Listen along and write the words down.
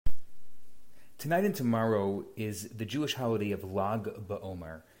Tonight and tomorrow is the Jewish holiday of Lag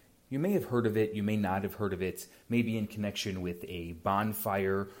BaOmer. You may have heard of it, you may not have heard of it, maybe in connection with a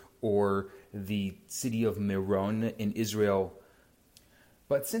bonfire or the city of Meron in Israel.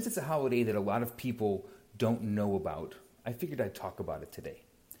 But since it's a holiday that a lot of people don't know about, I figured I'd talk about it today.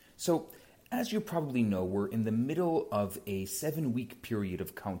 So, as you probably know, we're in the middle of a 7-week period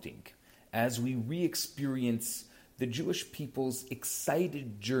of counting as we re-experience the Jewish people's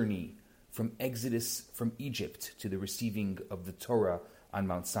excited journey from Exodus from Egypt to the receiving of the Torah on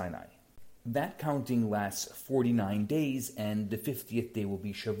Mount Sinai. That counting lasts 49 days, and the 50th day will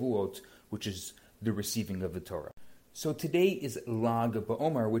be Shavuot, which is the receiving of the Torah. So today is Lag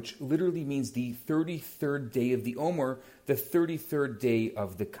BaOmer, which literally means the 33rd day of the Omer, the 33rd day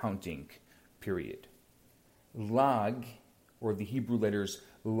of the counting period. Lag, or the Hebrew letters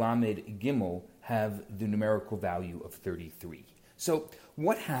Lamed Gimel, have the numerical value of 33. So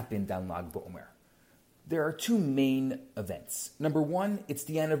what happened on Lag BaOmer? There are two main events. Number one, it's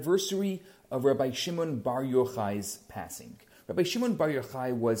the anniversary of Rabbi Shimon Bar Yochai's passing. Rabbi Shimon Bar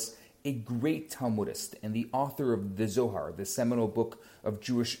Yochai was a great Talmudist and the author of the Zohar, the seminal book of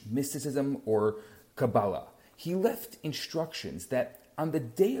Jewish mysticism or Kabbalah. He left instructions that on the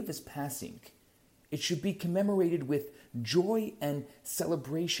day of his passing, it should be commemorated with joy and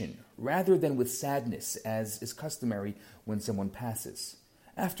celebration rather than with sadness, as is customary when someone passes.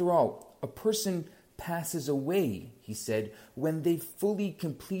 After all, a person passes away, he said, when they fully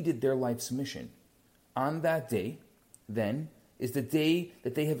completed their life's mission. On that day, then, is the day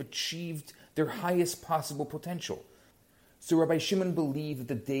that they have achieved their highest possible potential. So Rabbi Shimon believed that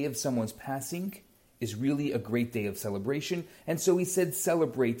the day of someone's passing is really a great day of celebration, and so he said,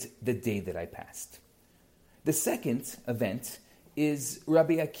 celebrate the day that I passed. The second event is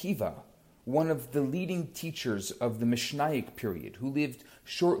Rabbi Akiva, one of the leading teachers of the Mishnaic period, who lived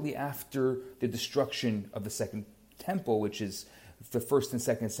shortly after the destruction of the Second Temple, which is the 1st and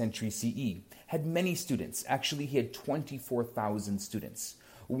 2nd century CE, had many students. Actually, he had 24,000 students.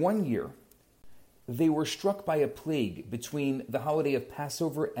 One year, they were struck by a plague between the holiday of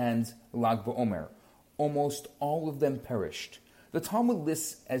Passover and Lag BaOmer. Almost all of them perished. The Talmud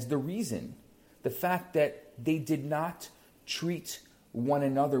lists as the reason the fact that they did not treat one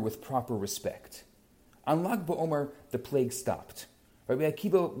another with proper respect. On Lag BaOmer, the plague stopped. Rabbi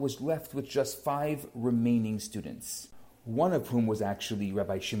Akiva was left with just 5 remaining students, one of whom was actually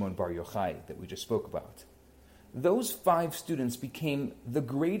Rabbi Shimon Bar Yochai that we just spoke about. Those 5 students became the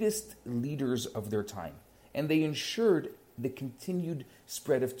greatest leaders of their time, and they ensured the continued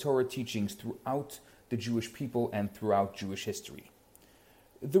spread of Torah teachings throughout the Jewish people and throughout Jewish history.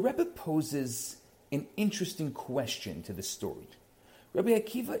 The Rebbe poses an interesting question to this story. Rabbi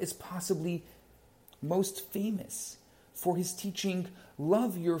Akiva is possibly most famous for his teaching,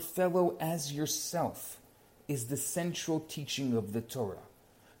 love your fellow as yourself, is the central teaching of the Torah.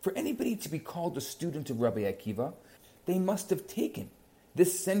 For anybody to be called a student of Rabbi Akiva, they must have taken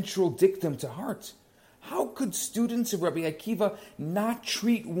this central dictum to heart. How could students of Rabbi Akiva not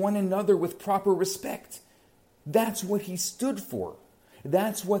treat one another with proper respect? That's what he stood for.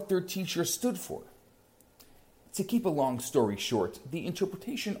 That's what their teacher stood for. To keep a long story short, the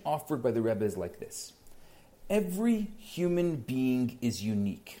interpretation offered by the Rebbe is like this. Every human being is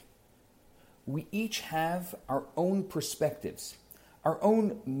unique. We each have our own perspectives, our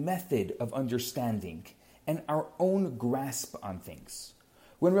own method of understanding, and our own grasp on things.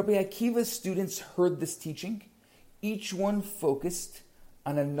 When Rabbi Akiva's students heard this teaching, each one focused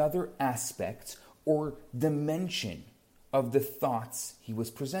on another aspect or dimension of the thoughts he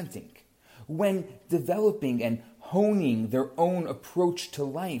was presenting. When developing and honing their own approach to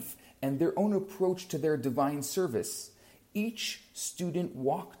life and their own approach to their divine service, each student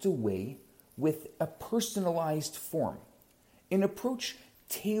walked away with a personalized form, an approach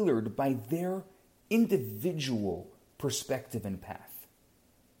tailored by their individual perspective and path.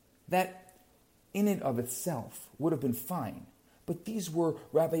 That, in and of itself, would have been fine, but these were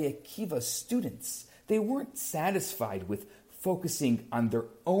Rabbi Akiva's students. They weren't satisfied with focusing on their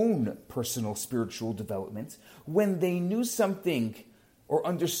own personal spiritual development. When they knew something or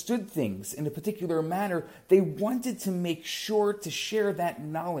understood things in a particular manner, they wanted to make sure to share that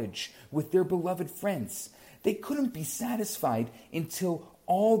knowledge with their beloved friends. They couldn't be satisfied until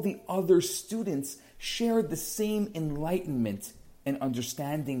all the other students shared the same enlightenment and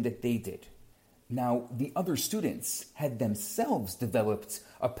understanding that they did. Now, the other students had themselves developed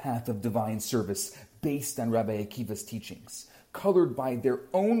a path of divine service based on Rabbi Akiva's teachings, colored by their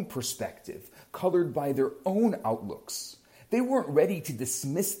own perspective, colored by their own outlooks. They weren't ready to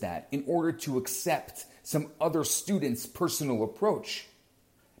dismiss that in order to accept some other student's personal approach.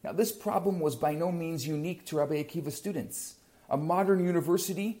 Now, this problem was by no means unique to Rabbi Akiva's students. A modern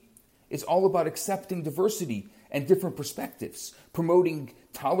university is all about accepting diversity and different perspectives, promoting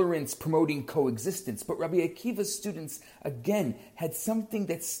tolerance, promoting coexistence. But Rabbi Akiva's students, again, had something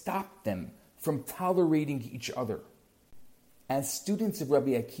that stopped them from tolerating each other. As students of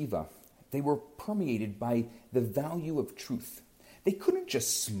Rabbi Akiva, they were permeated by the value of truth. They couldn't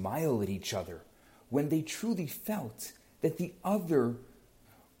just smile at each other when they truly felt that the other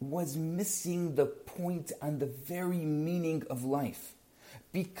was missing the point on the very meaning of life.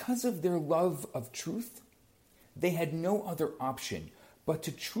 Because of their love of truth, they had no other option but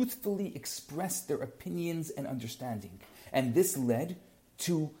to truthfully express their opinions and understanding. And this led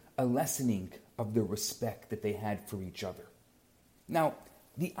to a lessening of the respect that they had for each other. Now,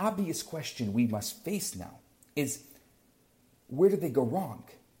 the obvious question we must face now is, where did they go wrong?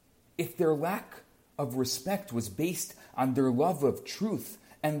 If their lack of respect was based on their love of truth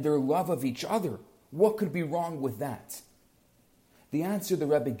and their love of each other, what could be wrong with that? The answer the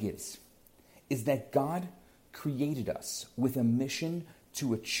Rebbe gives is that God created us with a mission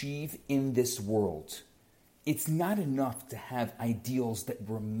to achieve in this world. It's not enough to have ideals that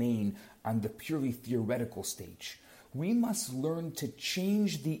remain on the purely theoretical stage. We must learn to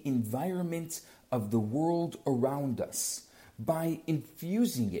change the environment of the world around us by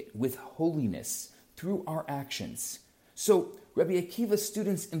infusing it with holiness through our actions. So Rabbi Akiva's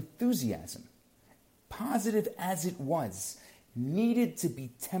students' enthusiasm, positive as it was, needed to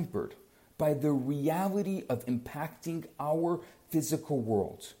be tempered by the reality of impacting our physical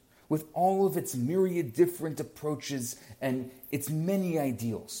world with all of its myriad different approaches and its many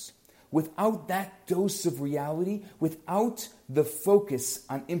ideals. Without that dose of reality, without the focus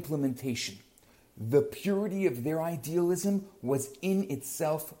on implementation, the purity of their idealism was in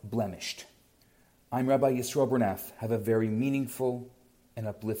itself blemished. I'm Rabbi Yisroel Bernath. Have a very meaningful and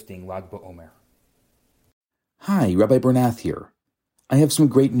uplifting Lag BaOmer. Hi, Rabbi Bernath here. I have some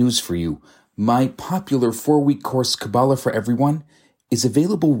great news for you. My popular 4-week course, Kabbalah for Everyone, is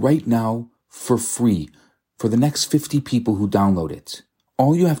available right now for free for the next 50 people who download it.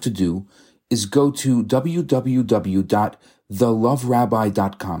 All you have to do is go to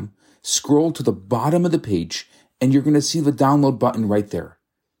www.theloverabbi.com, scroll to the bottom of the page, and you're going to see the download button right there.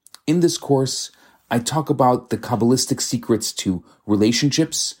 In this course, I talk about the Kabbalistic secrets to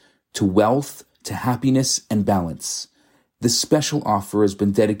relationships, to wealth, to happiness and balance. This special offer has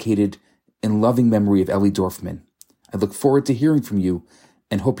been dedicated in loving memory of Ellie Dorfman. I look forward to hearing from you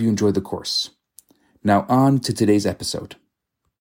and hope you enjoy the course. Now on to today's episode.